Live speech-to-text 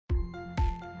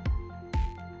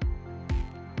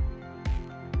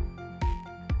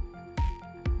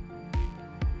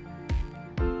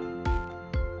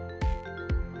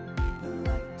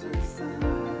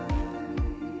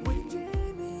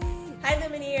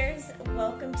Lumineers,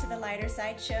 welcome to the Lighter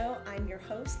Side Show. I'm your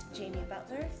host, Jamie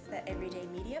Butler, the Everyday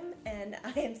Medium, and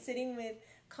I am sitting with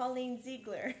Colleen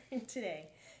Ziegler today.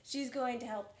 She's going to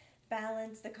help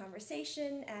balance the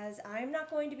conversation as I'm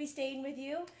not going to be staying with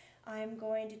you. I'm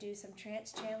going to do some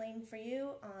trance channeling for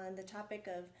you on the topic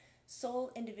of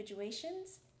soul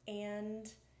individuations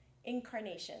and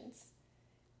incarnations.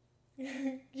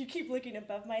 You keep looking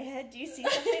above my head. Do you see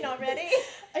something already?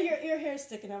 Your hair's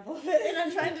sticking up a little bit, and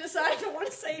I'm trying to decide if I want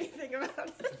to say anything about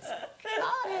it.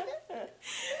 God.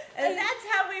 And that's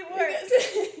how we work.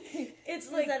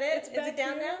 It's like, is that it? Is it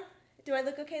down now? Do I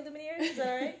look okay, Lumineers? Is that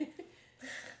all right?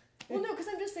 Well, no, because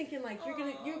I'm just thinking like you're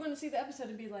gonna see the episode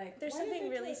and be like, there's something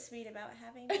really sweet about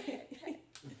having a haircut.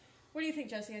 What do you think,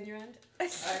 Jesse, on your end? I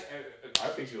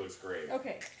think she looks great.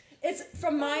 Okay. It's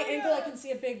from my angle, I can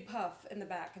see a big puff in the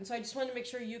back, and so I just wanted to make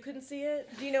sure you couldn't see it.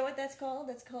 Do you know what that's called?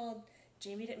 That's called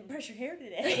Jamie didn't brush her hair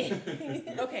today.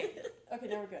 Okay,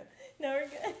 now we're good. Now we're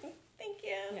good. Thank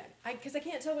you. Yeah, because I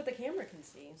can't tell what the camera can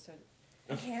see, so.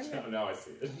 The camera? Now I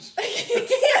see it. The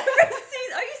camera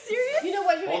sees. Are you serious? You know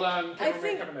what? Hold on,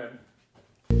 cameraman coming in.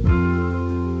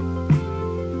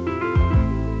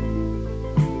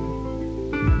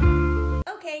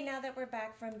 Okay, now that we're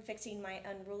back from fixing my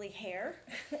unruly hair,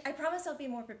 I promise I'll be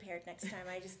more prepared next time.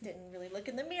 I just didn't really look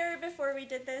in the mirror before we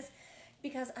did this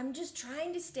because I'm just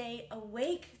trying to stay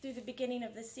awake through the beginning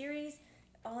of this series.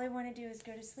 All I want to do is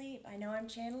go to sleep. I know I'm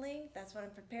channeling. That's what I'm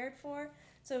prepared for.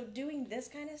 So doing this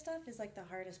kind of stuff is like the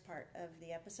hardest part of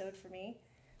the episode for me.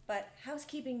 But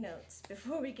housekeeping notes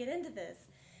before we get into this.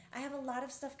 I have a lot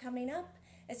of stuff coming up,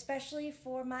 especially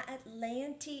for my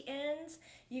Atlanteans.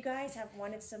 You guys have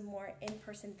wanted some more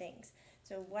in-person things.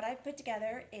 So what I've put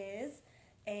together is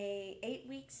a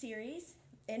 8-week series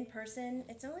in person.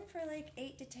 It's only for like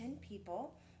 8 to 10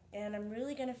 people. And I'm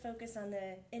really going to focus on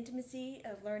the intimacy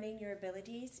of learning your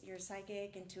abilities, your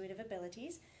psychic, intuitive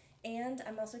abilities. And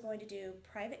I'm also going to do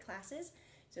private classes.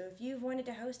 So if you've wanted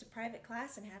to host a private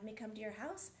class and have me come to your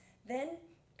house, then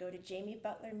go to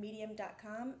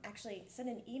jamiebutlermedium.com. Actually, send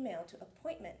an email to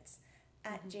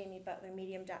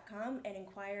appointments@jamiebutlermedium.com and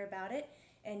inquire about it.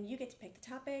 And you get to pick the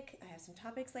topic. I have some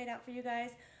topics laid out for you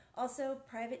guys. Also,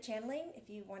 private channeling, if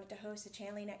you wanted to host a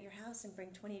channeling at your house and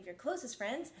bring 20 of your closest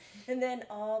friends, and then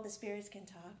all the spirits can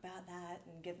talk about that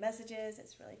and give messages.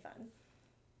 It's really fun.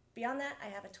 Beyond that, I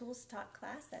have a Tools to Talk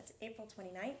class. That's April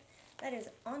 29th. That is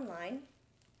online.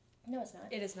 No, it's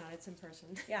not. It is not. It's in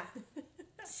person. Yeah.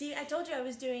 See, I told you I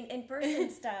was doing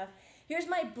in-person stuff. Here's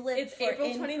my blip it's for April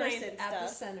in-person 29th stuff. at the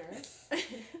center.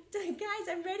 Guys,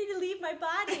 I'm ready to leave my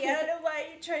body. I don't know why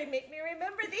you're trying to make me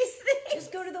remember these things.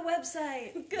 Just go to the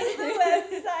website. Go to the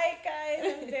website, guys.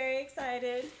 I'm very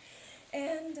excited.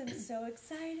 And I'm so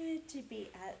excited to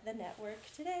be at the network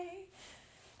today.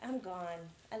 I'm gone.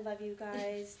 I love you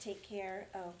guys. Take care.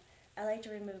 Oh, I like to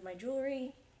remove my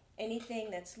jewelry,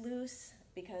 anything that's loose,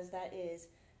 because that is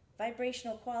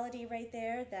vibrational quality right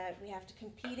there that we have to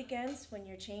compete against when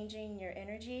you're changing your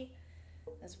energy,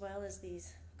 as well as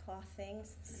these cloth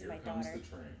things. This is my daughter. Here comes the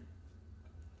train.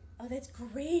 Oh, that's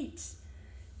great.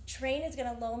 Train is going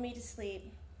to lull me to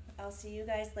sleep. I'll see you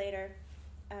guys later.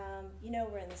 You know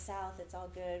we're in the South. It's all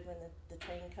good when the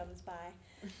train comes by.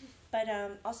 But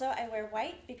also I wear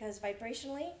white because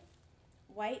vibrationally,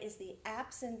 white is the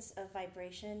absence of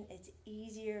vibration. It's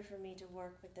easier for me to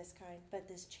work with this kind, but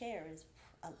this chair is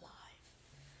alive.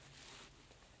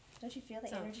 Don't you feel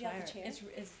the energy of the chair? It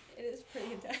is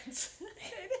pretty intense.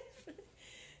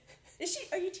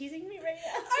 Are you teasing me right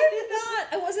now? I'm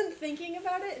not. I wasn't thinking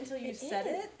about it until you said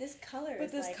it. This color But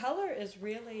is this like, color is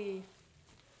really...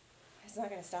 It's not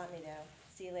going to stop me though.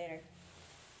 See you later.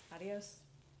 Adios.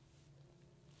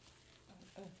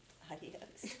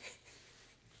 Adios.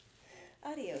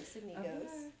 Adios, amigos.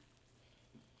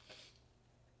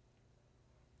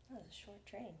 Oh, it's a short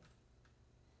train.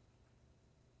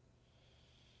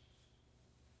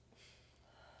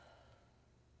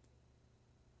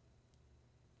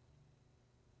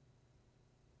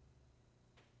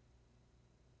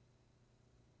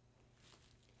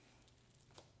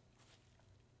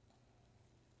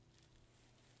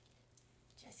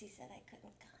 Jesse said I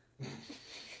couldn't come.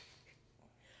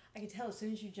 I could tell as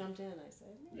soon as you jumped in, I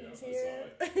said, Yeah, it's I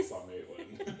here. saw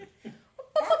Maitland.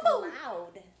 That's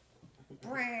loud.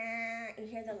 Brrr. You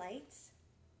hear the lights?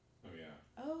 Oh, yeah.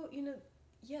 Oh,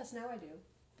 yes, now I do.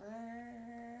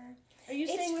 Brrr. Are you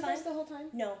It's staying with fun. us the whole time?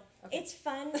 No. Okay. It's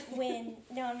fun when...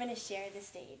 No, I'm going to share the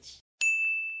stage.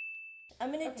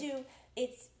 I'm going to do...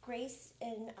 It's Grace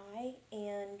and I,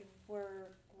 and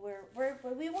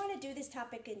we want to do this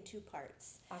topic in 2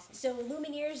 parts. Awesome. So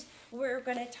Lumineers, we're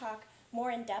going to talk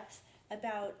more in depth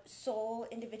about soul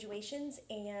individuations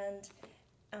and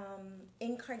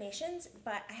incarnations,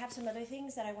 but I have some other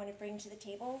things that I want to bring to the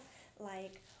table,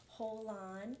 like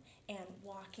holon and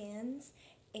walk-ins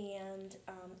and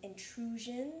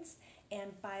intrusions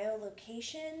and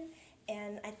biolocation.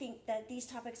 And I think that these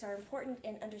topics are important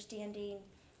in understanding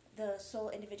the soul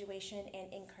individuation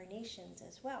and incarnations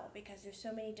as well, because there's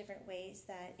so many different ways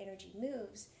that energy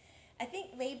moves. I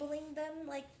think labeling them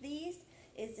like these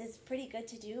is pretty good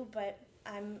to do, but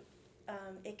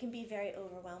it can be very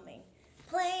overwhelming.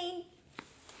 Plane!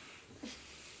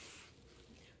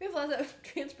 We have lots of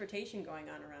transportation going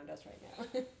on around us right now.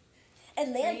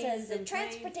 Atlanta Trains is the and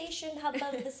transportation hub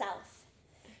of the South.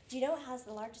 Do you know it has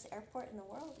the largest airport in the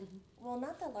world? Mm-hmm. Well,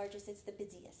 not the largest, it's the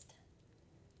busiest.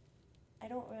 I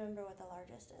don't remember what the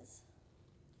largest is.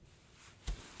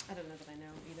 I don't know that I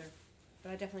know either,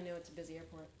 but I definitely know it's a busy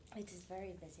airport. It is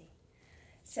very busy.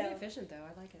 It's So, pretty efficient though.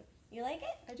 I like it. you like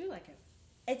it? I do like it.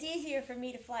 It's easier for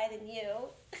me to fly than you.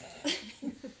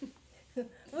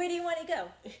 Where do you want to go?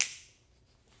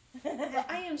 Well,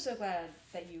 I am so glad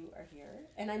that you are here,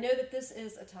 and I know that this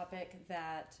is a topic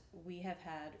that we have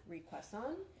had requests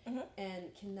on, and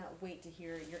cannot wait to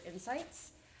hear your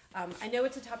insights. I know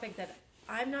it's a topic that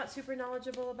I'm not super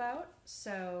knowledgeable about,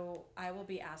 so I will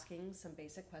be asking some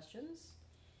basic questions,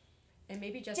 and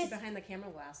maybe Jesse behind the camera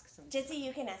will ask some. Jesse,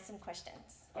 you can ask some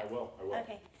questions. I will.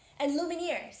 Okay. And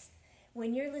Lumineers,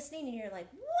 when you're listening and you're like,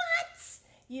 what?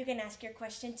 You can ask your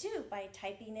question too by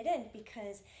typing it in,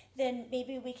 because then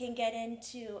maybe we can get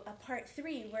into a part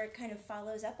 3 where it kind of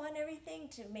follows up on everything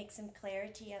to make some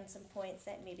clarity on some points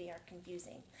that maybe are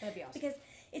confusing. That'd be awesome. Because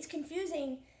it's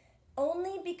confusing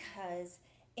only because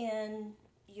in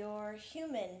your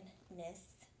humanness,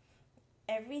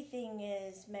 everything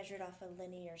is measured off a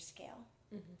linear scale.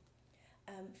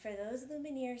 For those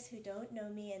Lumineers who don't know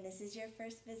me, and this is your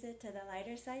first visit to the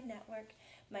Lighter Side Network,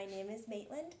 my name is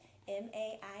Maitland,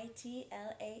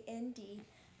 Maitland.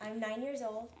 I'm 9 years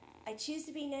old. I choose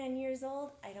to be 9 years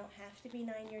old. I don't have to be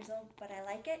 9 years old, but I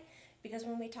like it because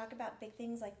when we talk about big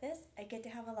things like this, I get to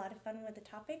have a lot of fun with the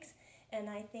topics, and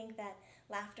I think that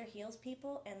laughter heals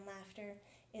people, and laughter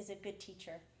is a good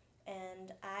teacher.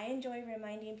 And I enjoy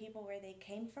reminding people where they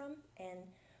came from, and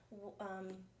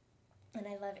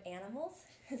I love animals,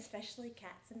 especially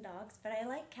cats and dogs, but I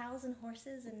like cows and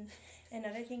horses and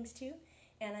other things too,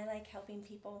 and I like helping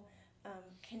people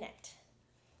connect.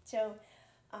 So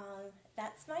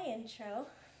that's my intro.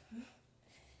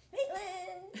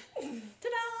 Maitland!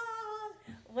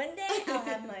 Ta-da! One day I'll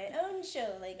have my own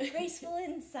show, like Graceful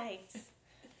Insights.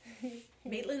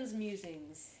 Maitland's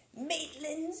Musings.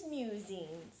 Maitland's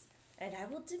Musings. And I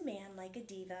will demand, like a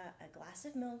diva, a glass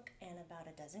of milk and about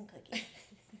a dozen cookies.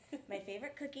 My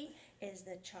favorite cookie is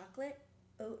the chocolate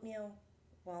oatmeal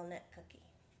walnut cookie.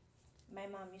 My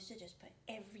mom used to just put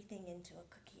everything into a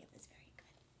cookie. It was very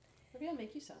good. Maybe I'll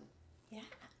make you some. Yeah.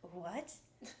 What?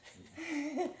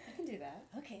 I can do that.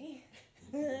 Okay.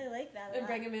 I like that a And lot.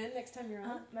 bring them in next time you're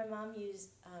on. My mom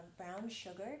used brown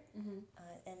sugar,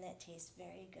 and that tastes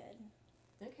very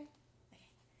good. Okay.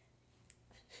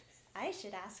 I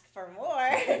should ask for more.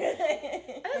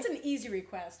 That's an easy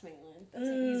request, Maitland. That's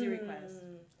an easy request.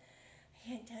 I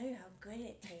can't tell you how good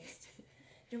it tastes.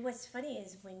 Dude, what's funny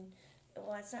is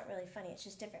well, it's not really funny, it's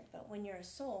just different, but when you're a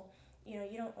soul,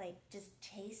 you don't like just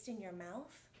taste in your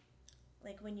mouth.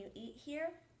 Like when you eat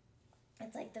here,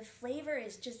 it's like the flavor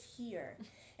is just here.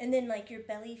 And then like your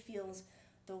belly feels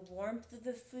the warmth of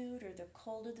the food or the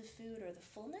cold of the food or the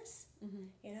fullness,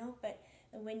 but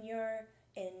when you're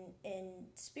in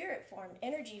spirit form,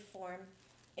 energy form,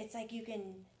 it's like you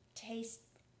can taste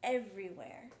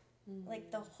everywhere.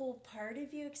 Like the whole part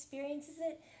of you experiences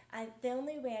it. The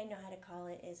only way I know how to call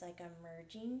it is like a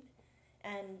merging.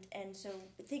 And so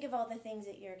think of all the things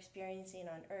that you're experiencing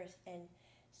on earth and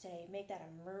say, make that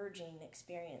a merging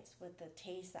experience with the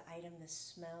taste, the item, the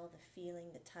smell, the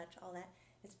feeling, the touch, all that.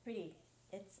 It's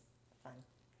fun.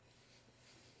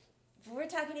 We're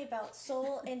talking about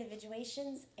soul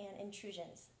individuations and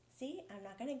intrusions. See, I'm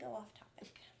not going to go off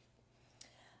topic.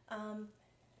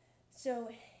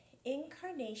 So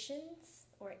incarnations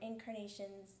or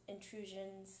incarnations,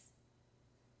 intrusions,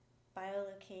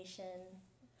 biolocation,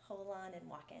 holon, and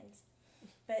walk-ins.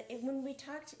 But when we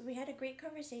talked, we had a great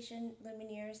conversation,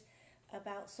 Lumineers,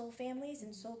 about soul families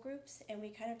and soul groups, and we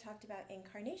kind of talked about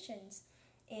incarnations.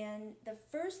 And the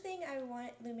first thing I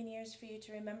want, Lumineers, for you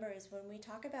to remember is when we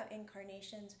talk about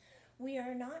incarnations, we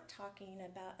are not talking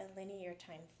about a linear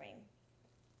time frame.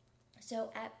 So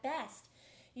at best,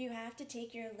 you have to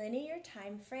take your linear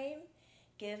time frame,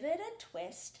 give it a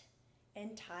twist,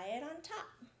 and tie it on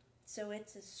top. So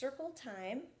it's a circle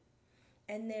time,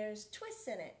 and there's twists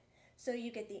in it. So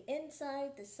you get the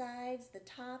inside, the sides, the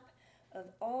top of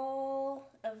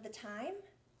all of the time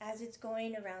as it's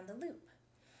going around the loop.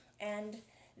 And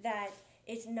that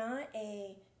it's not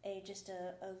just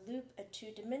a loop, a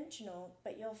two-dimensional,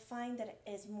 but you'll find that it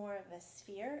is more of a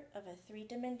sphere, of a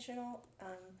three-dimensional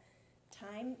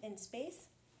time and space,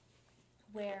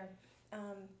 where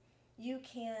you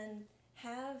can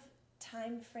have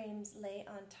time frames lay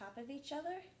on top of each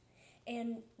other.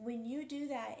 And when you do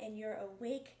that in your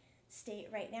awake state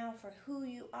right now for who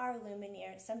you are,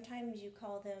 Lumineer, sometimes you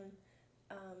call them,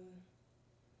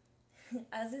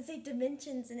 I was going to say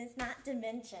dimensions, and it's not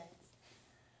dimensions.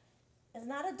 It's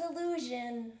not a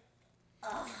delusion.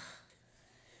 Ugh.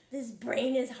 This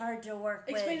brain is hard to work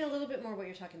with. Explain a little bit more what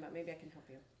you're talking about. Maybe I can help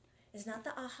you. It's not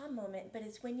the aha moment, but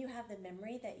it's when you have the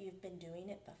memory that you've been doing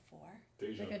it before.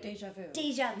 Like a deja vu.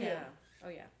 Deja vu. Yeah. Oh,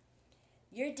 yeah.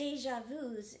 Your deja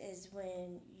vus is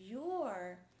when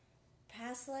your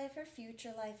past life or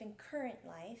future life and current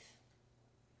life,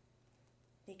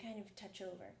 they kind of touch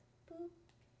over. Boop.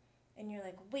 And you're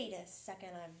like, wait a second,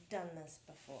 I've done this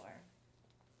before.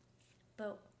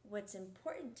 But what's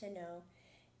important to know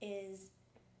is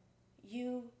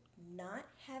you not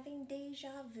having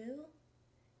deja vu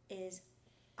is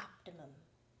optimum.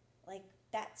 Like,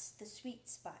 that's the sweet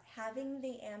spot. Having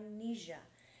the amnesia,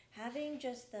 having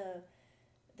just the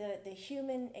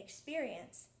human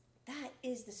experience, that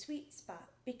is the sweet spot,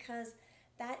 because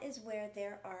that is where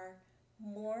there are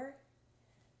more,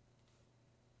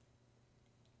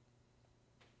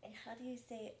 how do you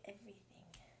say everything?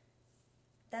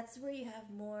 That's where you have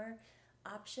more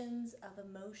options of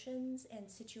emotions and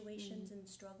situations and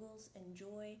struggles and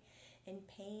joy and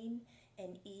pain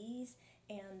and ease.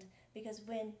 And because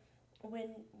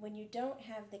when you don't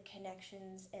have the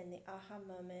connections and the aha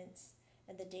moments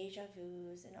and the deja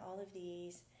vus and all of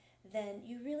these, then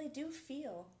you really do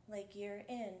feel like you're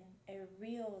in a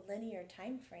real linear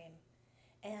time frame.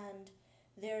 And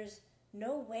there's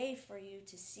no way for you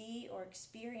to see or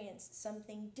experience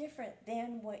something different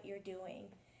than what you're doing.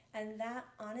 And that,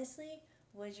 honestly,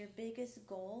 was your biggest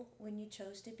goal when you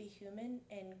chose to be human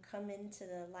and come into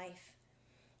the life.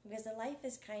 Because the life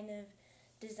is kind of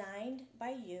designed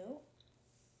by you.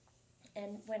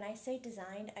 And when I say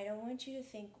designed, I don't want you to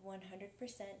think 100%.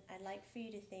 I'd like for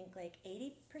you to think like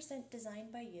 80%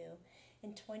 designed by you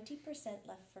and 20%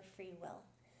 left for free will.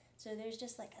 So there's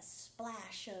just like a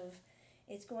splash of,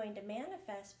 it's going to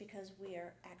manifest because we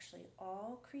are actually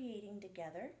all creating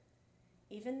together.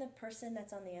 Even the person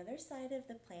that's on the other side of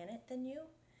the planet than you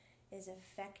is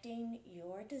affecting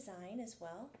your design as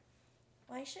well.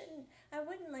 Well, I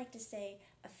wouldn't like to say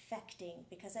affecting,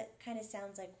 because that kind of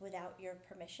sounds like without your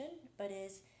permission, but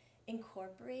is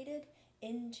incorporated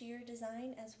into your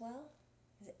design as well.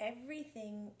 Because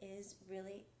everything is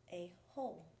really a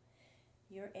whole.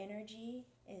 Your energy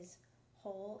is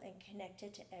whole and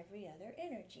connected to every other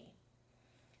energy.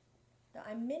 Now,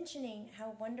 I'm mentioning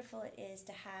how wonderful it is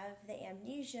to have the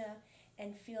amnesia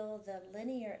and feel the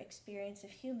linear experience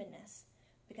of humanness,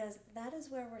 because that is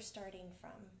where we're starting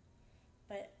from.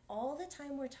 But all the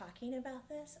time we're talking about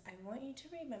this, I want you to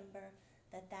remember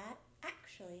that that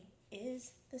actually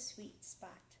is the sweet spot.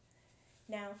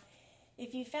 Now,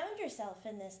 if you found yourself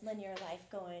in this linear life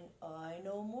going, oh, I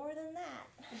know more than that,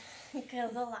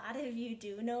 because a lot of you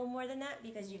do know more than that,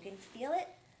 because you can feel it,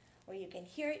 or you can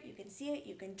hear it, you can see it,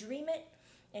 you can dream it,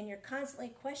 and you're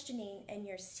constantly questioning and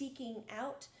you're seeking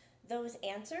out those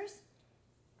answers.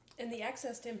 And the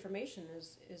access to information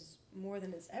is more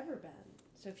than it's ever been.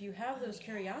 So if you have those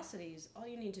curiosities, all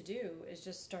you need to do is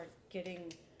just start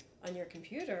getting on your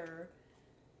computer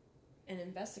and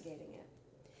investigating it.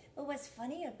 But what's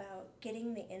funny about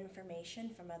getting the information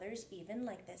from others, even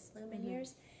like this,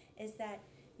 Lumineers, is that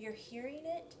you're hearing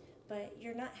it, but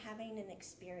you're not having an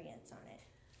experience on it.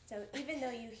 So even though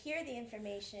you hear the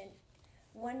information,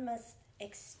 one must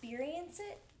experience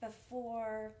it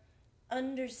before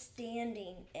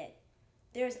understanding it.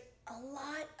 There's a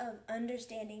lot of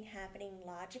understanding happening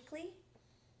logically,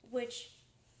 which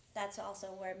that's also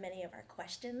where many of our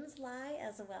questions lie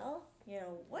as well. You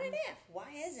know, what if? Why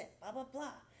is it? Blah, blah,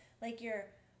 blah. Like your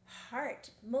heart,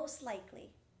 most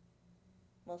likely,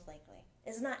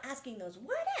 is not asking those,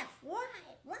 what if? Why?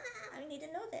 Why? I need to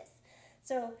know this.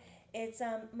 So it's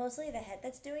mostly the head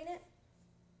that's doing it.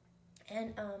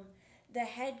 And the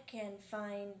head can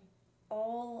find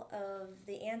all of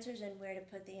the answers and where to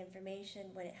put the information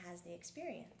when it has the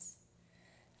experience.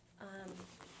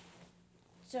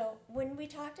 So when we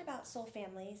talked about soul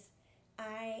families,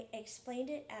 I explained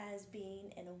it as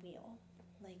being in a wheel.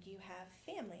 Like you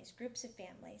have families, groups of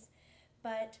families.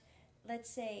 But let's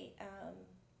say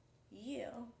you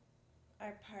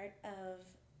are part of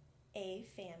a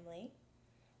family,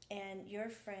 and your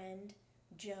friend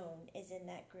Joan is in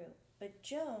that group. But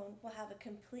Joan will have a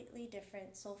completely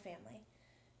different soul family.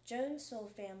 Joan's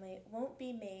soul family won't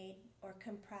be made or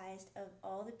comprised of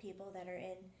all the people that are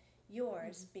in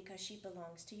yours because she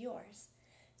belongs to yours.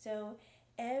 So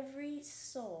every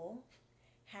soul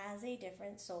has a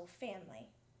different soul family.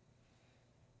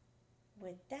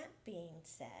 With that being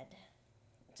said,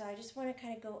 so I just want to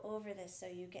kind of go over this so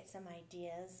you get some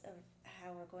ideas of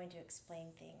how we're going to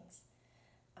explain things,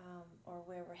 or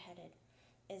where we're headed,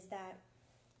 is that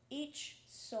each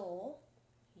soul,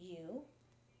 you,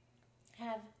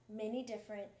 have many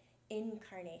different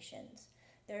incarnations.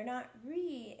 They're not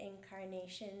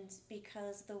reincarnations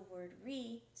because the word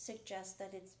re suggests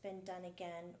that it's been done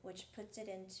again, which puts it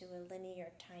into a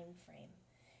linear time frame.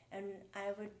 And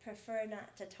I would prefer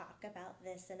not to talk about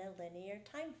this in a linear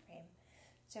time frame.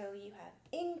 So you have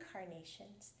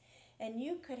incarnations, and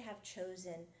you could have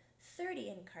chosen 30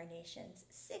 incarnations,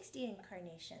 60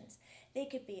 incarnations. They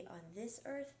could be on this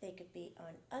earth, they could be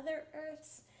on other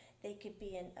earths, they could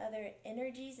be in other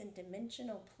energies and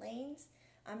dimensional planes.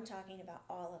 I'm talking about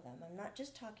all of them. I'm not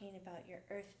just talking about your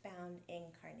earthbound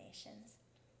incarnations.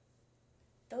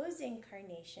 Those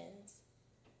incarnations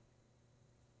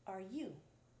are you,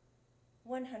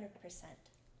 100%.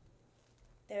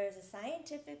 There is a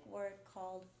scientific word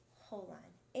called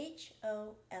holon,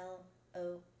 Holon.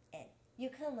 You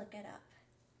can look it up.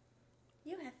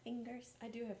 You have fingers. I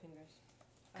do have fingers.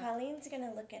 Colleen's going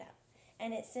to look it up.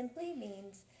 And it simply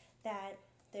means that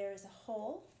there is a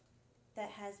whole that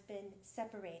has been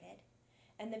separated.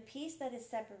 And the piece that is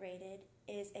separated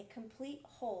is a complete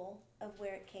whole of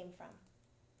where it came from.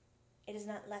 It is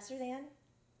not lesser than.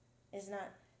 It is not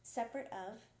separate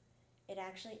of. It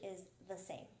actually is the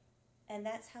same. And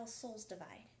that's how souls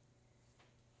divide.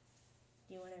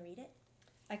 Do you want to read it?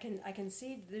 I can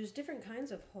see there's different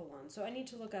kinds of holon. So I need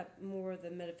to look up more the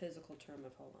metaphysical term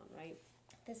of holon, right?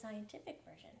 The scientific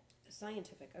version. The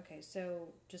scientific. Okay,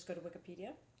 so just go to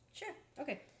Wikipedia? Sure.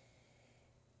 Okay.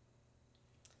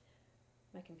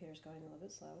 My computer's going a little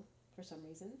bit slow for some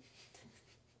reason.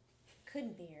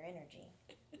 Couldn't be your energy.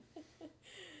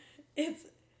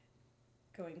 It's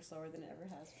going slower than it ever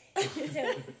has.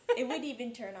 So it wouldn't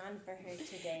even turn on for her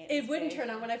today. It wouldn't turn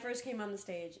on. When I first came on the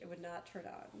stage, it would not turn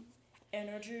on.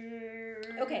 Energy.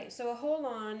 Okay, so a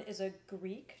holon is a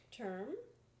Greek term,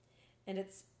 and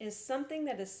is something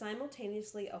that is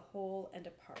simultaneously a whole and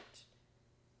a part.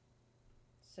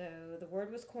 So the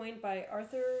word was coined by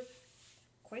Arthur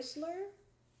Koestler.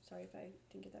 Sorry if I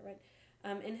didn't get that right.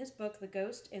 In his book, The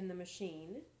Ghost in the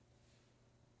Machine.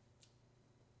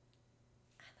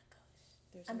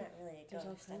 I'm not really a ghost.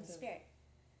 I'm a spirit.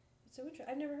 It's so interesting.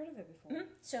 I've never heard of it before.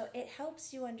 Mm-hmm. So it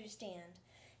helps you understand,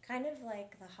 kind of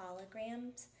like the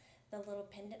holograms, the little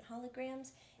pendant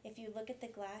holograms. If you look at the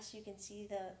glass, you can see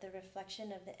the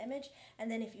reflection of the image.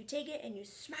 And then if you take it and you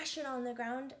smash it on the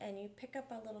ground and you pick up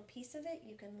a little piece of it,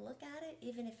 you can look at it.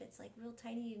 Even if it's like real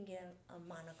tiny, you can get a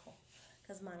monocle,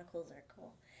 because monocles are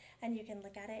cool. And you can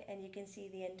look at it and you can see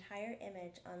the entire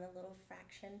image on the little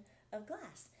fraction of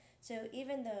glass. So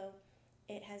even though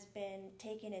it has been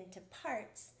taken into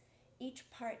parts, each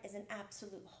part is an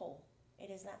absolute whole. It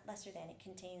is not lesser than. It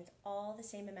contains all the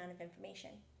same amount of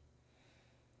information.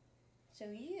 So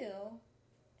you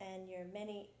and your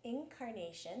many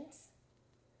incarnations,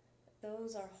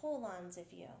 those are holons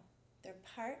of you. They're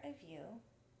part of you.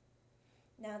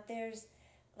 Now there's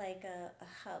like a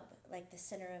hub, like the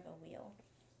center of a wheel.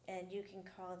 And you can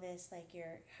call this like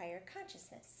your higher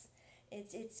consciousness.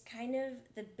 It's kind of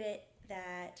the bit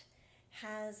that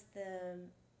has the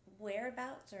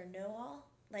whereabouts or know-all,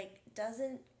 like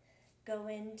doesn't go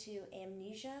into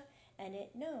amnesia, and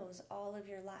it knows all of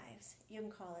your lives. You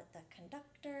can call it the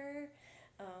conductor,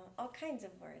 all kinds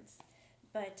of words.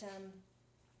 But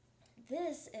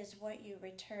this is what you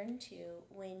return to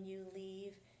when you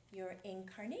leave your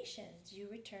incarnations. You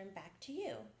return back to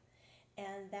you.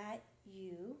 And that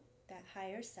you, that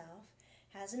higher self,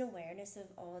 has an awareness of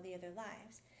all the other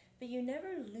lives. But you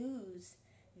never lose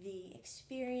the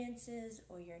experiences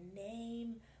or your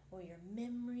name or your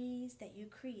memories that you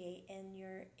create in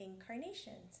your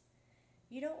incarnations.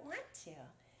 You don't want to.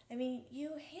 I mean,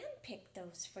 you handpick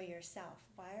those for yourself.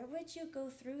 Why would you go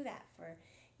through that for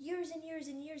years and years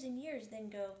and years and years, then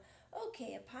go,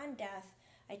 okay, upon death,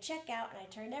 I check out and I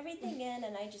turn everything in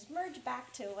and I just merge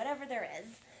back to whatever there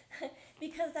is.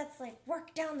 Because that's like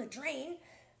work down the drain.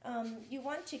 You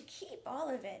want to keep all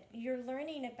of it. You're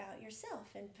learning about yourself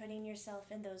and putting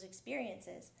yourself in those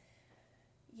experiences.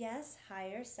 Yes,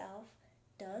 higher self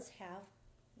does have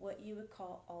what you would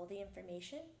call all the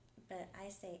information, but I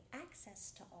say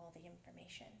access to all the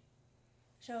information.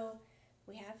 So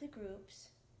we have the groups.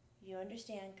 You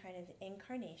understand kind of the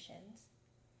incarnations.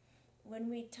 When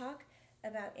we talk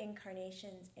about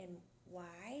incarnations and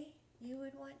why you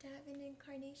would want to have an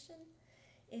incarnation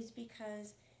is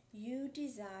because you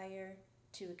desire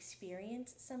to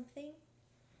experience something.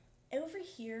 Over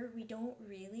here, we don't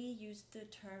really use the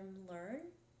term learn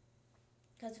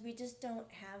because we just don't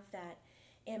have that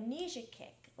amnesia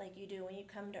kick like you do when you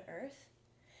come to Earth.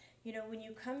 You know, when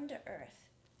you come to Earth,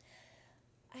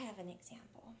 I have an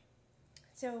example.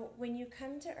 So when you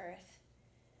come to Earth,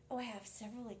 I have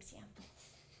several examples.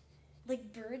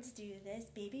 Like birds do this.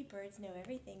 Baby birds know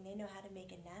everything. They know how to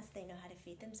make a nest. They know how to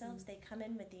feed themselves. They come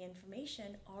in with the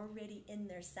information already in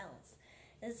their cells.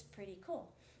 It's pretty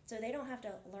cool. So they don't have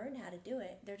to learn how to do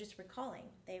it. They're just recalling.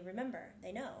 They remember.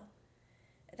 They know.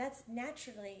 That's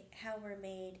naturally how we're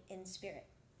made in spirit.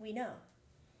 We know.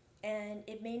 And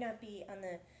it may not be on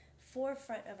the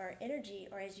forefront of our energy,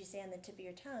 or as you say, on the tip of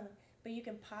your tongue, but you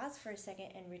can pause for a second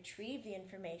and retrieve the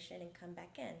information and come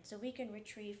back in. So we can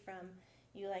retrieve from,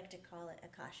 you like to call it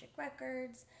Akashic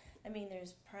Records. I mean,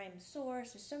 there's prime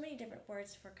source. There's so many different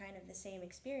words for kind of the same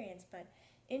experience, but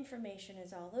information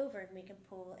is all over and we can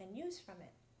pull and use from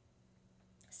it.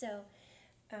 So,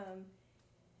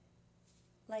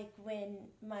 like when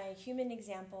my human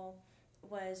example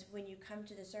was when you come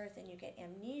to this earth and you get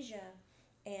amnesia,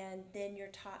 and then you're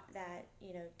taught that,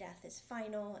 you know, death is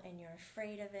final and you're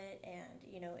afraid of it and,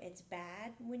 you know, it's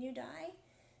bad when you die,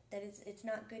 that it's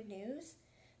not good news.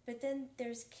 But then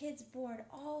there's kids born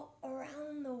all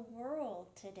around the world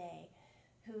today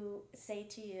who say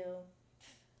to you,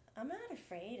 I'm not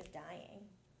afraid of dying.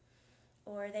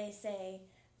 Or they say,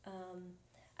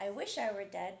 I wish I were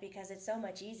dead because it's so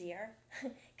much easier.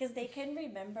 Because they can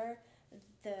remember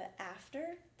the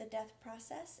after the death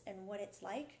process and what it's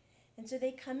like. And so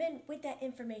they come in with that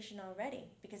information already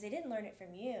because they didn't learn it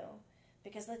from you.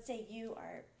 Because let's say you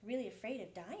are really afraid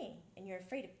of dying and you're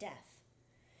afraid of death.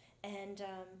 And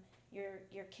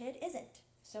your kid isn't.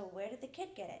 So where did the kid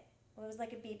get it? Well, it was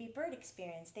like a baby bird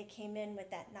experience. They came in with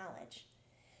that knowledge.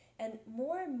 And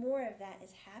more of that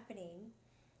is happening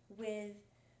with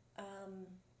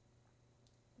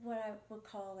what I would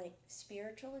call like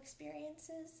spiritual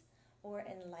experiences or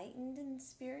enlightened in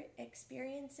spirit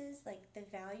experiences, like the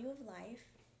value of life,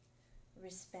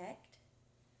 respect,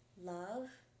 love,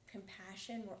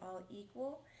 compassion, we're all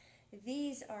equal.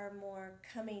 These are more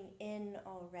coming in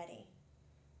already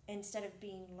instead of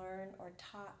being learned or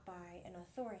taught by an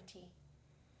authority.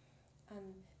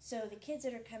 So the kids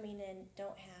that are coming in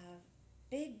don't have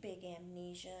big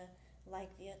amnesia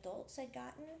like the adults had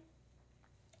gotten.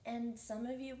 And some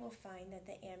of you will find that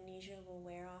the amnesia will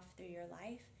wear off through your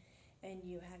life and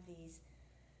you have these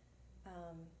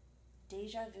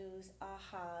deja vus,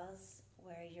 ahas,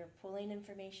 where you're pulling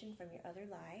information from your other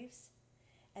lives.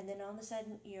 And then all of a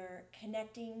sudden you're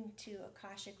connecting to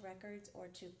Akashic Records or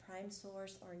to Prime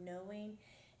Source or knowing,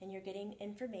 and you're getting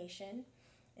information.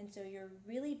 And so you're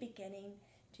really beginning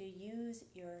to use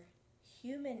your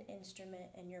human instrument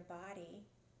and your body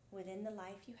within the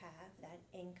life you have, that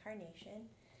incarnation,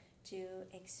 to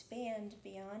expand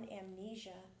beyond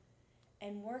amnesia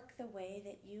and work the way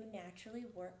that you naturally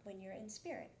work when you're in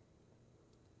spirit.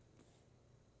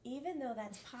 Even though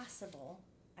that's possible,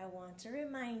 I want to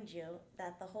remind you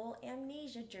that the whole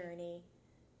amnesia journey,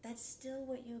 that's still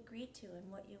what you agreed to and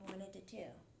what you wanted to do.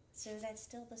 So that's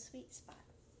still the sweet spot.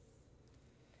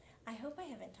 I hope I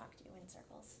haven't talked to you in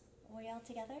circles. Are we all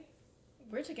together?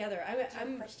 We're together.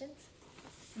 I'm questions?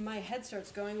 My head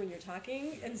starts going when you're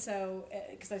talking, and so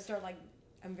because I start like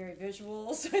I'm very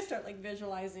visual, so I start like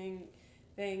visualizing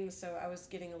things. So I was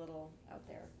getting a little out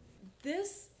there.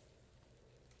 This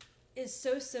is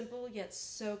so simple yet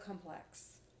so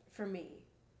complex for me.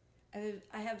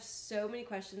 I have so many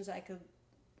questions. I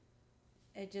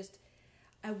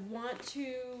want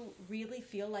to really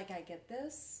feel like I get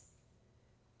this,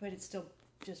 but it still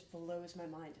just blows my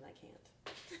mind and I can't.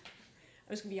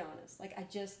 I'm just gonna be honest. Like, I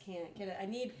just can't get it. I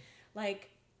need,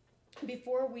 like,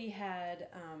 before you had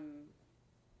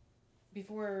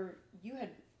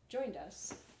joined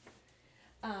us,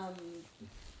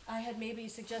 I had maybe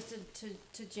suggested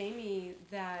to Jamie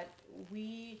that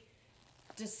we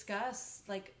discuss,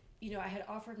 like, you know, I had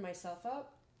offered myself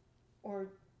up, or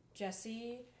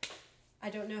Jessie. I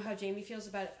don't know how Jamie feels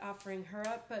about offering her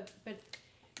up, but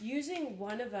using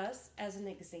one of us as an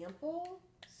example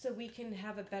so we can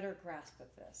have a better grasp of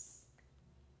this.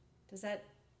 Does that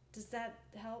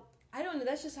help? I don't know.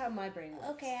 That's just how my brain works.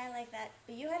 Okay, I like that.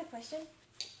 But you had a question?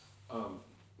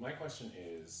 My question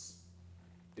is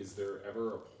there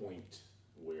ever a point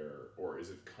where, or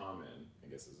is it common, I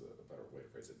guess is a better way to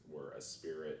phrase it, where a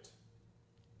spirit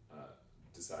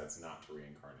decides not to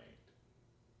reincarnate,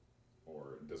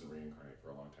 or doesn't reincarnate for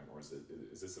a long time, or is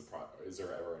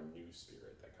there ever a new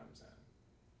spirit that comes in?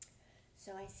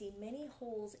 So I see many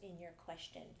holes in your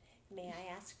question. May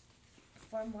I ask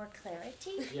for more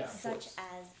clarity? Yeah, of Such course.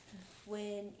 as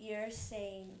when you're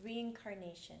saying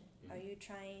reincarnation, are you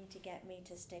trying to get me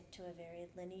to stick to a very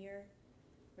linear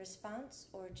response,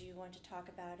 or do you want to talk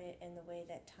about it in the way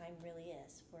that time really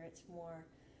is, where it's more...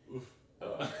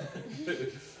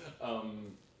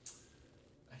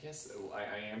 I guess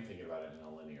I am thinking about it in a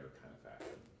linear kind of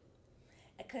fashion.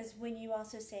 Because when you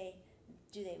also say,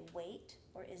 do they wait,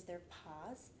 or is there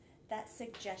pause, that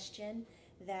suggestion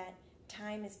that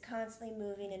time is constantly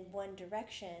moving in one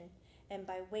direction, and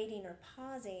by waiting or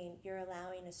pausing, you're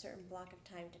allowing a certain block of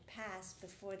time to pass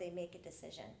before they make a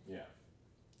decision. Yeah.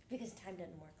 Because time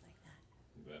doesn't work like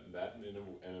that. That in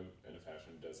a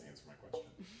fashion does answer my question.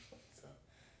 So.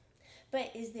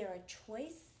 But is there a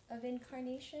choice of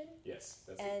incarnation? Yes.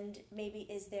 And maybe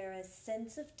is there a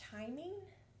sense of timing?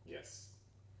 Yes.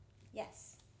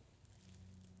 Yes.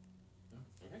 Oh,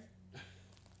 okay.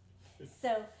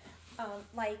 So,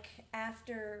 like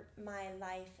after my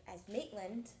life as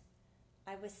Maitland,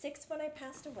 I was 6 when I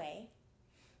passed away,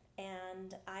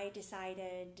 and I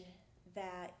decided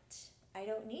that I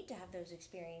don't need to have those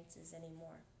experiences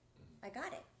anymore. I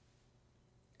got it.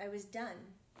 I was done.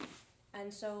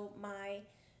 And so my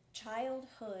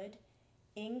childhood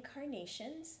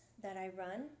incarnations that I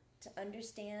run to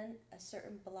understand a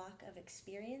certain block of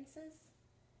experiences,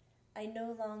 I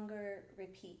no longer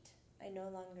repeat. I no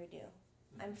longer do.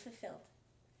 I'm fulfilled.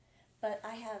 But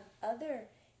I have other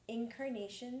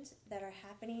incarnations that are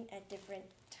happening at different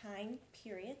time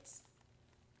periods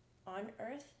on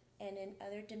Earth and in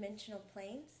other dimensional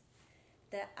planes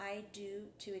that I do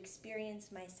to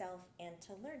experience myself and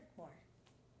to learn more.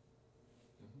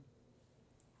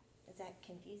 Is that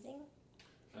confusing?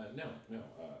 No.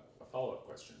 A follow-up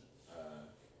question.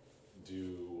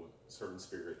 Do certain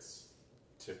spirits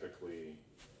typically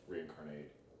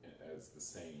reincarnate as the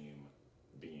same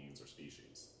beings or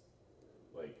species?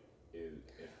 Like,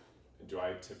 do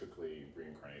I typically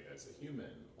reincarnate as a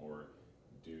human, or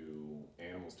do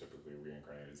animals typically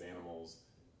reincarnate as animals,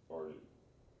 or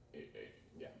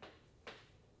yeah?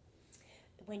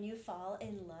 When you fall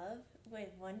in love with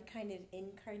one kind of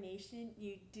incarnation,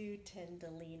 you do tend to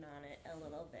lean on it a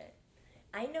little bit.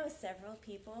 I know several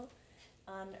people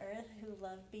on Earth who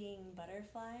love being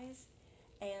butterflies,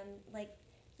 and like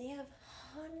they have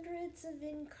hundreds of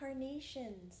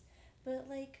incarnations, but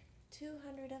like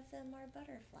 200 of them are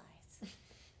butterflies.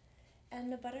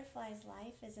 And the butterfly's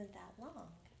life isn't that long.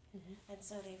 And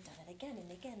so they've done it again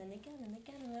and again and again and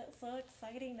again, and it's so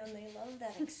exciting, and they love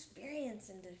that experience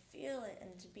and to feel it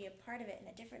and to be a part of it in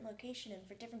a different location and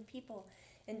for different people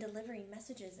and delivering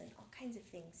messages and all kinds of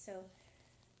things. So,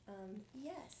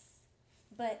 yes.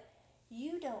 But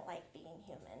you don't like being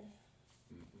human.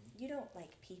 You don't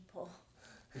like people.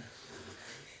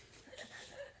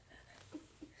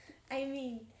 I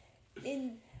mean,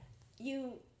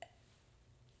 you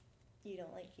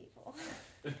don't like people.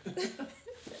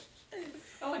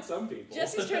 I like some people.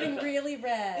 Jesse's turning really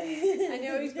red. I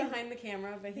know he's behind the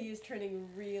camera, but he is turning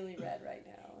really red right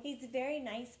now. He's a very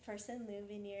nice person,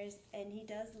 Lumineers, and he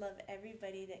does love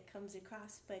everybody that comes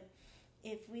across. But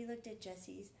if we looked at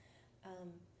Jesse's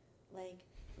like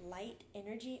light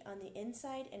energy on the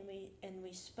inside, and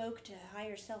we spoke to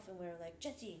higher self, and we were like,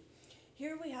 Jesse,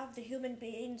 here we have the human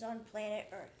beings on planet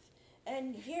Earth.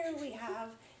 And here we have,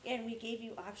 and we gave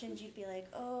you options, you'd be like,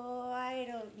 oh, I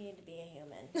don't need to be a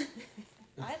human.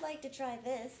 I'd like to try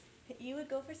this. You would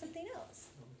go for something else.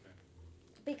 Okay.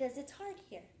 Because it's hard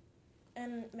here.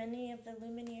 And many of the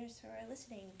Lumineers who are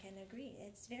listening can agree.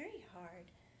 It's very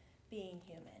hard being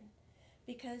human.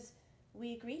 Because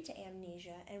we agree to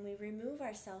amnesia, and we remove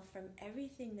ourselves from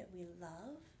everything that we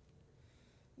love.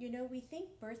 You know, we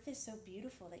think birth is so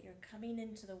beautiful, that you're coming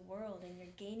into the world and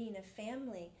you're gaining a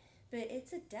family. But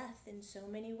it's a death in so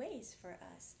many ways for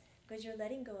us, because you're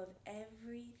letting go of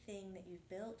everything that you've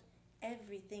built,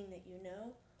 everything that you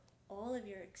know, all of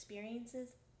your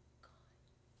experiences, gone.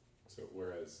 So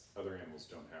whereas other animals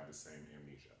don't have the same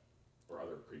amnesia, or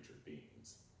other creature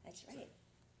beings. That's right.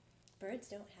 Birds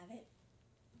don't have it.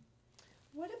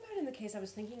 What about in the case, I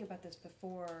was thinking about this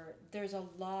before, there's a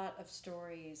lot of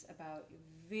stories about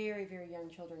very, very young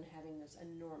children having this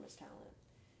enormous talent.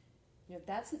 You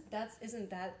know, isn't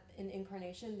that an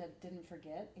incarnation that didn't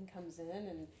forget and comes in,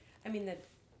 and I mean that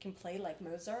can play like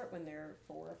Mozart when they're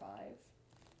 4 or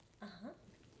 5.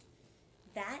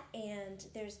 That, and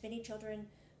there's many children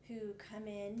who come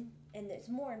in, and there's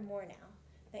more and more now.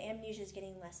 The amnesia is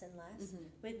getting less and less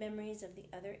with memories of the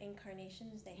other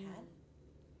incarnations they had.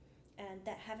 and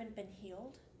that haven't been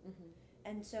healed. Mm-hmm.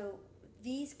 And so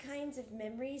these kinds of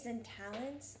memories and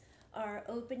talents are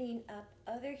opening up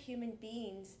other human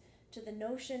beings to the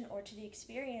notion or to the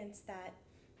experience that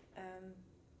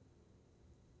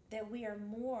that we are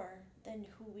more than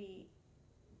who we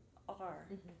are.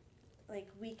 Mm-hmm. Like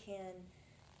we can,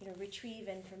 retrieve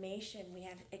information. We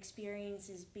have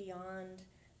experiences beyond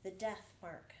the death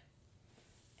mark.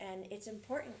 And it's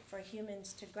important for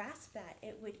humans to grasp that.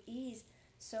 It would ease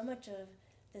so much of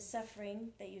the suffering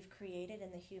that you've created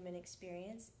in the human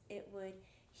experience. It would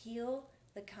heal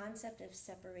the concept of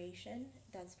separation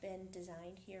that's been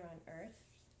designed here on Earth.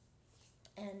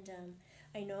 And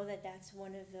I know that that's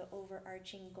one of the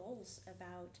overarching goals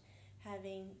about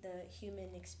having the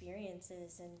human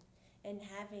experiences and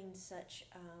having such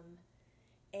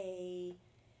a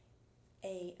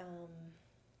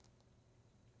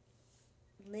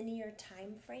linear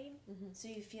time frame, Mm-hmm. so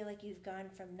you feel like you've gone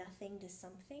from nothing to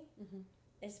something, Mm-hmm.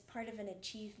 is part of an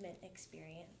achievement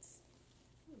experience.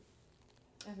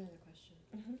 I have another question.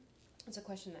 Mm-hmm. It's a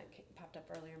question that popped up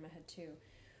earlier in my head too.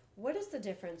 What is the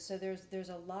difference? So there's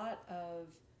a lot of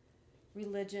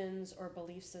religions or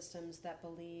belief systems that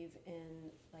believe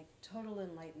in like total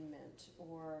enlightenment,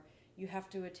 or you have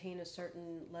to attain a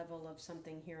certain level of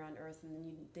something here on Earth,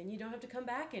 and then you don't have to come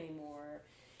back anymore.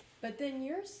 But then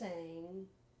you're saying,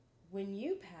 when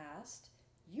you passed,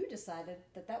 you decided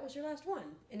that was your last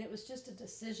one, and it was just a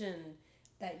decision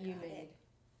that you made.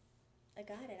 I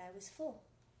got it. I was full.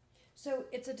 So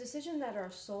it's a decision that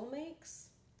our soul makes.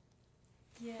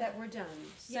 Yeah. That we're done.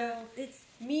 So Yeah, it's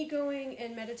me going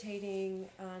and meditating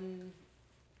on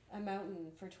a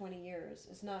mountain for 20 years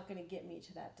is not going to get me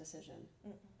to that decision.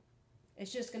 Mm-mm.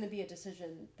 It's just going to be a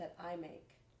decision that I make.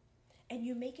 And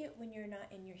you make it when you're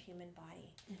not in your human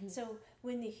body. Mm-hmm. So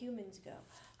when the humans go,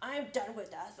 I'm done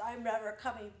with us, I'm never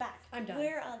coming back. I'm done.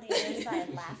 We're on the other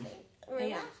side laughing. We're I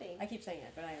am. laughing. I keep saying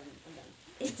it, but I'm done.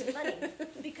 It's funny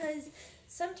because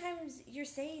sometimes you're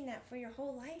saying that for your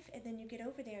whole life, and then you get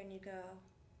over there and you go,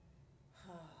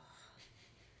 oh,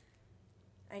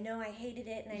 I know I hated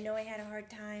it and I know I had a hard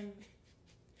time,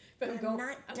 but I'm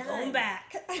not done. I'm going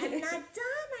back. I'm not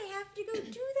done. I have to go do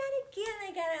that again.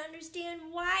 I gotta understand,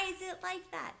 why is it like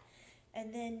that?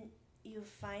 And then you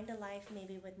find a life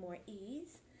maybe with more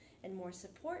ease and more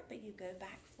support, but you go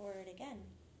back for it again.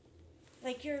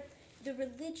 Like the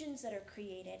religions that are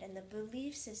created and the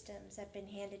belief systems that have been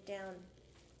handed down,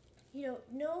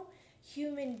 no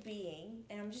human being,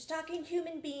 and I'm just talking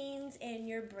human beings in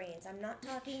your brains. I'm not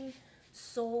talking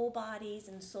soul bodies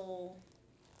and soul,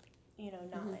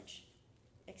 knowledge,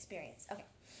 experience. Okay,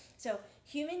 so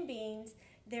human beings,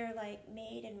 they're like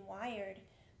made and wired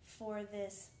for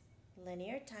this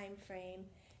linear time frame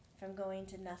from going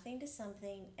to nothing to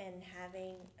something and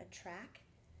having a track,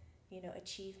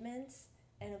 achievements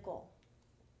and a goal.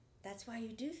 That's why you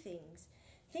do things.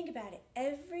 Think about it.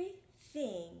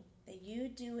 Everything that you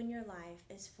do in your life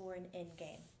is for an end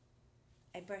game.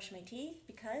 I brush my teeth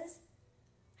because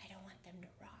I don't want them to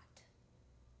rot.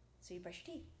 So you brush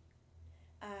your teeth.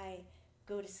 I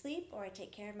go to sleep or I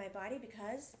take care of my body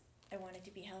because I want it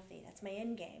to be healthy. That's my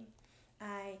end game.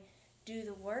 I do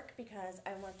the work because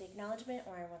I want the acknowledgement,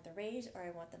 or I want the raise, or I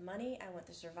want the money, I want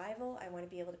the survival, I want to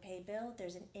be able to pay a bill.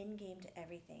 There's an end game to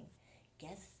everything.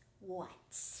 Guess what?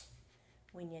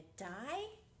 When you die,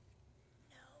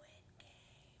 no end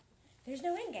game. There's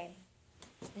no end game.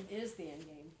 It is the end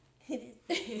game.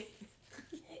 It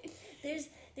is.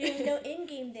 There's no end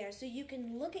game there, so you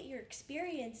can look at your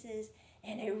experiences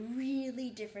in a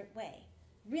really different way.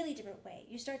 Really different way.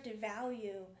 You start to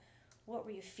value what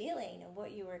were you feeling and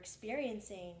what you were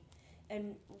experiencing,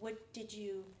 and what did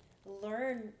you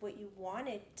learn, what you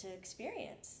wanted to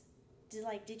experience.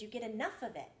 Did you get enough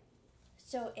of it?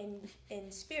 So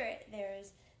in spirit,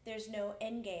 there's no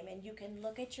end game, and you can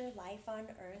look at your life on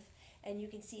Earth and you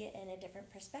can see it in a different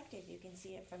perspective. You can see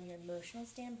it from your emotional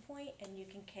standpoint, and you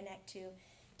can connect to,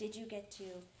 did you get to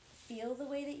feel the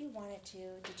way that you wanted to?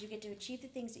 Did you get to achieve the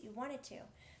things that you wanted to?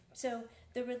 So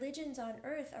the religions on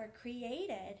Earth are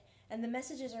created, and the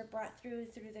messages are brought through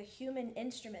the human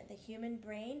instrument, the human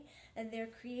brain, and they're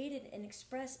created and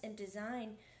expressed and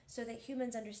designed so that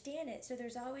humans understand it. So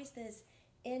there's always this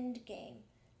end game.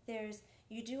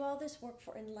 You do all this work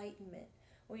for enlightenment,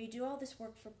 or you do all this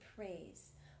work for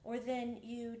praise, or then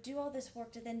you do all this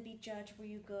work to then be judged. Were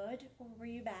you good or were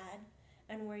you bad?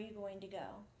 And where are you going to go?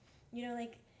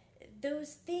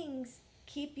 Those things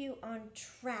keep you on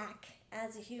track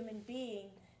as a human being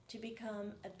to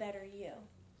become a better you.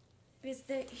 Because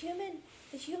the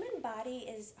human body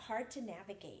is hard to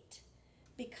navigate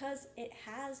because it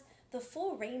has the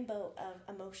full rainbow of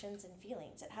emotions and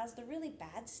feelings. It has the really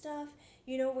bad stuff,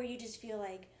 you know, where you just feel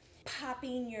like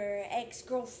popping your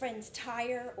ex-girlfriend's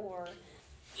tire, or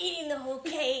eating the whole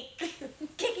cake,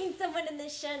 kicking someone in the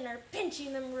shin, or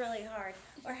pinching them really hard.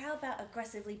 Or how about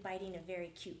aggressively biting a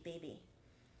very cute baby?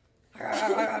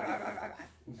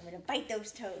 I'm going to bite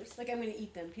those toes. Like, I'm going to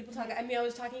eat them. People talk, I mean, I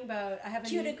was talking about, I have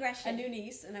Cute aggression. A new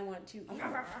niece, and I want to eat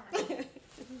her.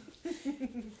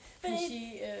 But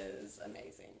she is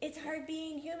amazing. It's hard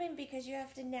being human because you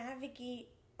have to navigate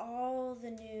all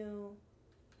the new,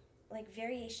 like,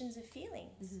 variations of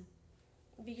feelings.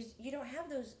 Because you don't have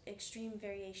those extreme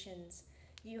variations.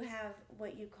 You have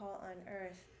what you call on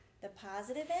Earth the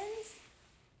positive ends.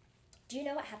 Do you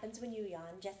know what happens when you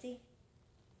yawn, Jesse?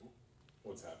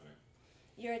 What's happening?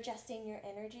 You're adjusting your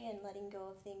energy and letting go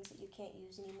of things that you can't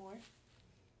use anymore.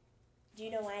 Do you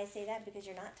know why I say that? Because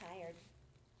you're not tired.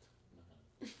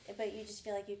 But you just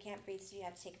feel like you can't breathe, so you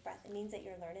have to take a breath. It means that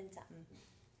you're learning something.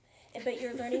 But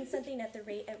you're learning something at the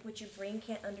rate at which your brain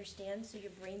can't understand, so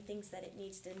your brain thinks that it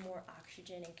needs to more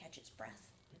oxygen and catch its breath.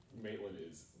 Maitland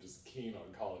is just keen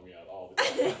on calling me out all the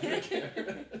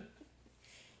time.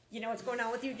 You know what's going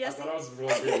on with you, I Jesse? thought I was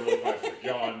being really passionate.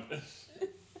 Yawn.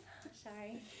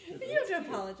 Sorry. You have to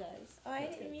apologize. Oh, I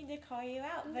didn't mean to call you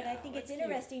out, but I think it's cute.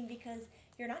 interesting because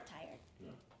you're not tired.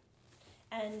 No.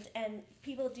 And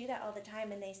people do that all the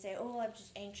time, and they say, oh, I'm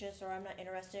just anxious, or I'm not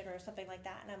interested, or something like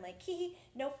that. And I'm like, hee,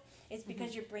 nope. It's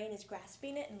because your brain is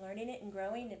grasping it and learning it and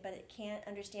growing it, but it can't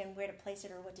understand where to place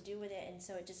it or what to do with it, and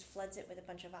so it just floods it with a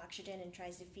bunch of oxygen and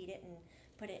tries to feed it and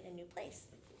put it in a new place.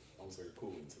 Almost like a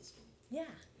cooling system. Yeah.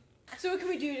 So what can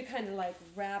we do to kind of like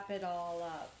wrap it all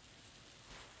up?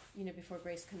 You know, before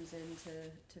Grace comes in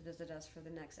to visit us for the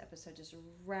next episode, just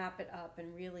wrap it up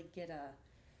and really get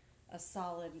a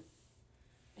solid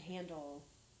handle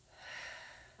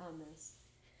on this.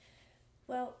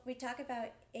 Well, we talk about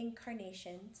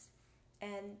incarnations,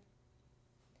 and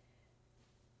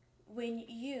when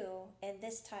you, in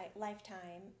this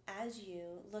lifetime, as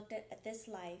you looked at this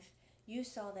life, you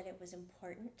saw that it was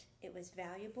important, it was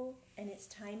valuable, and its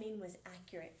timing was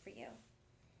accurate for you.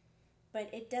 But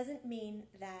it doesn't mean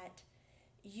that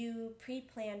you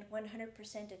pre-planned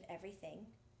 100% of everything.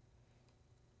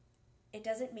 It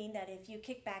doesn't mean that if you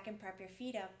kick back and prop your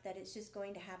feet up, that it's just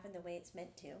going to happen the way it's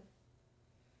meant to.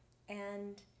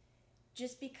 And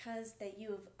just because that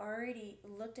you have already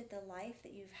looked at the life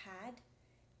that you've had,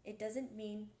 it doesn't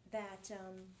mean that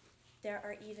there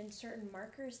are even certain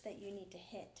markers that you need to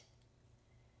hit.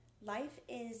 Life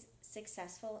is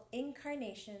successful.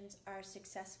 Incarnations are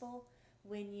successful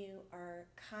when you are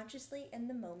consciously in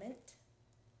the moment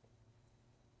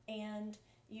and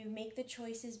you make the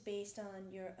choices based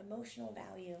on your emotional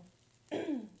value,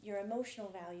 your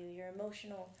emotional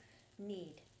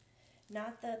need,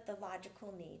 not the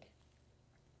logical need.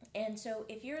 And so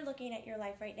if you're looking at your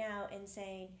life right now and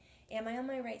saying, am I on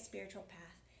my right spiritual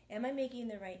path? Am I making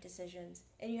the right decisions?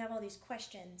 And you have all these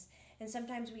questions, and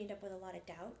sometimes we end up with a lot of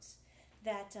doubts,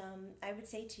 that I would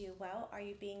say to you, well, are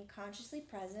you being consciously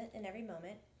present in every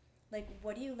moment? Like,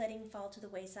 what are you letting fall to the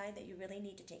wayside that you really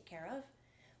need to take care of?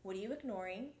 What are you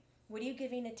ignoring? What are you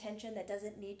giving attention that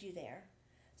doesn't need you there?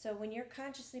 So when you're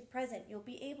consciously present, you'll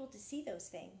be able to see those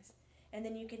things. And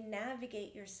then you can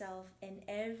navigate yourself in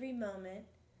every moment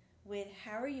with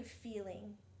how are you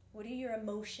feeling? What are your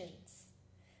emotions?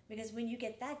 Because when you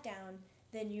get that down,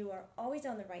 then you are always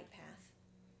on the right path.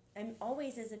 And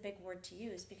always is a big word to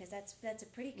use because that's a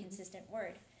pretty consistent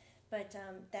word. But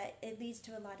that it leads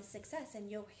to a lot of success, and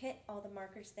you'll hit all the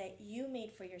markers that you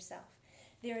made for yourself.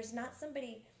 There is not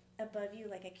somebody above you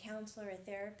like a counselor, a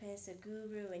therapist, a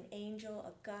guru, an angel,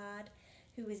 a God,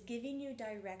 who is giving you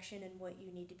direction in what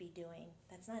you need to be doing.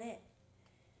 That's not it.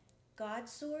 God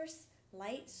source,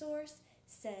 light source,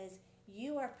 says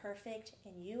you are perfect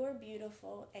and you are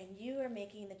beautiful and you are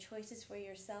making the choices for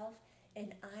yourself,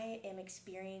 and I am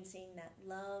experiencing that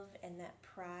love and that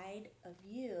pride of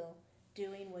you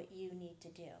doing what you need to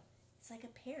do. It's like a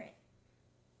parent,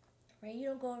 right? You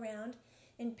don't go around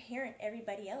and parent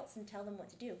everybody else and tell them what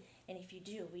to do. And if you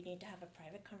do, we need to have a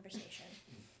private conversation.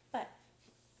 But,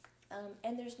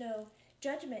 and there's no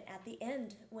judgment at the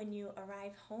end when you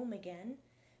arrive home again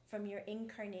from your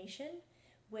incarnation,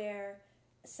 where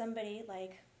somebody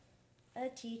like a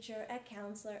teacher, a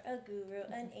counselor, a guru,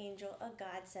 an angel, a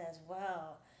God says,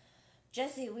 well,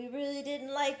 Jesse, we really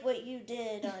didn't like what you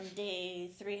did on day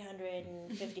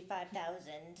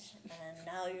 355,000, and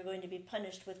now you're going to be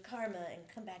punished with karma and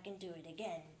come back and do it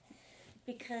again.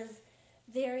 Because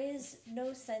there is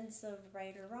no sense of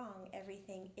right or wrong.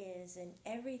 Everything is, and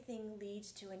everything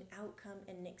leads to an outcome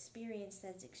and an experience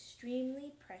that's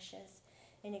extremely precious,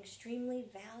 and extremely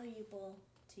valuable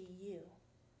to you.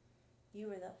 You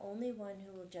are the only one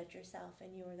who will judge yourself,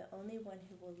 and you are the only one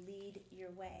who will lead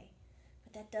your way.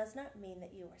 But that does not mean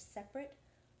that you are separate,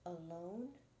 alone.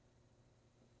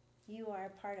 You are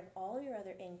a part of all your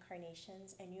other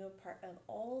incarnations, and you are part of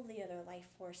all the other life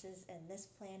forces in this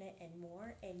planet and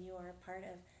more, and you are a part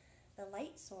of the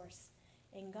light source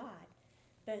in God.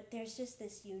 But there's just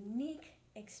this unique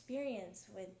experience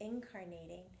with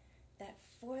incarnating that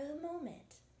for the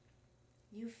moment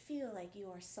you feel like you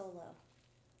are solo.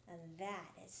 And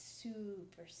that is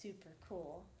super, super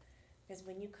cool. Because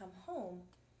when you come home,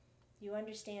 you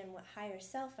understand what higher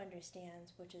self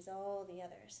understands, which is all the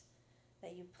others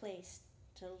that you placed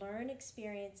to learn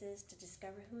experiences, to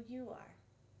discover who you are.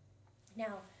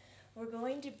 Now, we're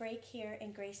going to break here,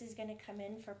 and Grace is going to come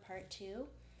in for part 2.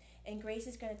 And Grace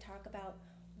is going to talk about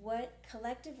what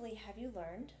collectively have you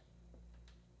learned,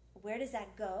 where does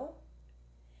that go,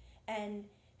 and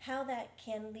how that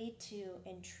can lead to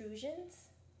intrusions,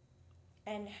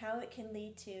 and how it can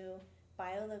lead to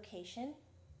biolocation.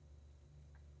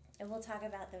 And we'll talk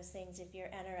about those things. If you're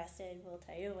interested, we'll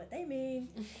tell you what they mean.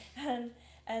 And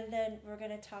then we're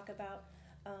going to talk about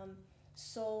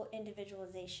soul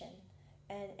individualization.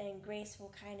 And Grace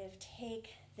will kind of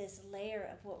take this layer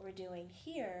of what we're doing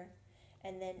here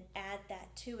and then add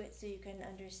that to it so you can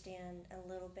understand a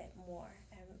little bit more.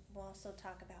 And we'll also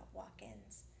talk about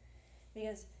walk-ins.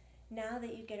 Because now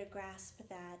that you get a grasp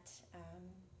that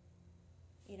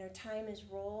time is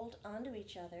rolled onto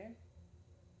each other,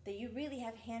 that you really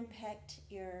have handpicked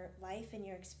your life and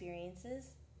your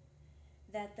experiences,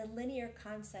 that the linear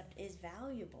concept is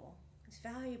valuable. It's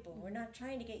valuable. We're not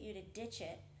trying to get you to ditch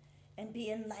it and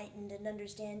be enlightened and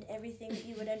understand everything that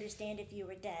you would understand if you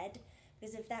were dead.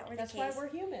 Because if that were the case, that's why we're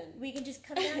human. We can just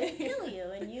come down and kill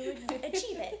you, and you would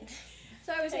achieve it.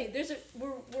 So I would say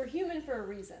we're human for a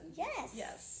reason. Yes.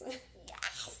 Yes.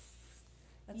 Yes.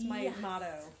 That's my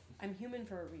motto. I'm human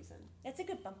for a reason. That's a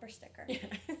good bumper sticker. Yeah.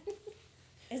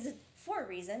 Is it for a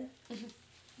reason?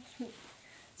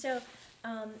 So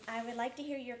I would like to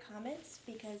hear your comments,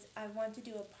 because I want to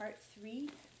do a part 3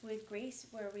 with Grace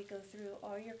where we go through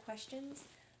all your questions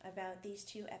about these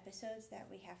 2 episodes that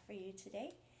we have for you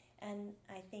today. And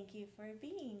I thank you for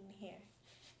being here.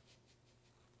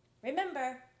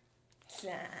 Remember,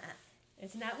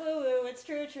 it's not woo-woo, it's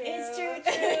true. It's true.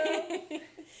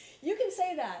 You can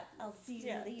say that. I'll see you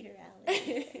Yeah. later, Alex.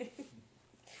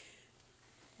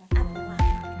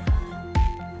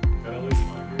 Gotta lose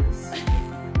my ears.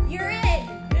 You're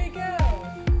in! There you go.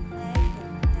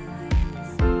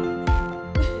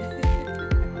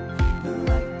 The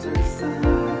lighter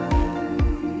side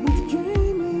with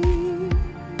Jamie.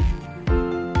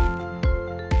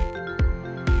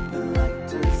 The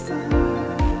lighter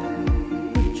side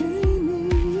with Jamie.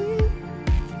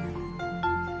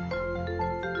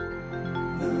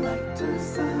 The lighter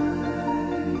side.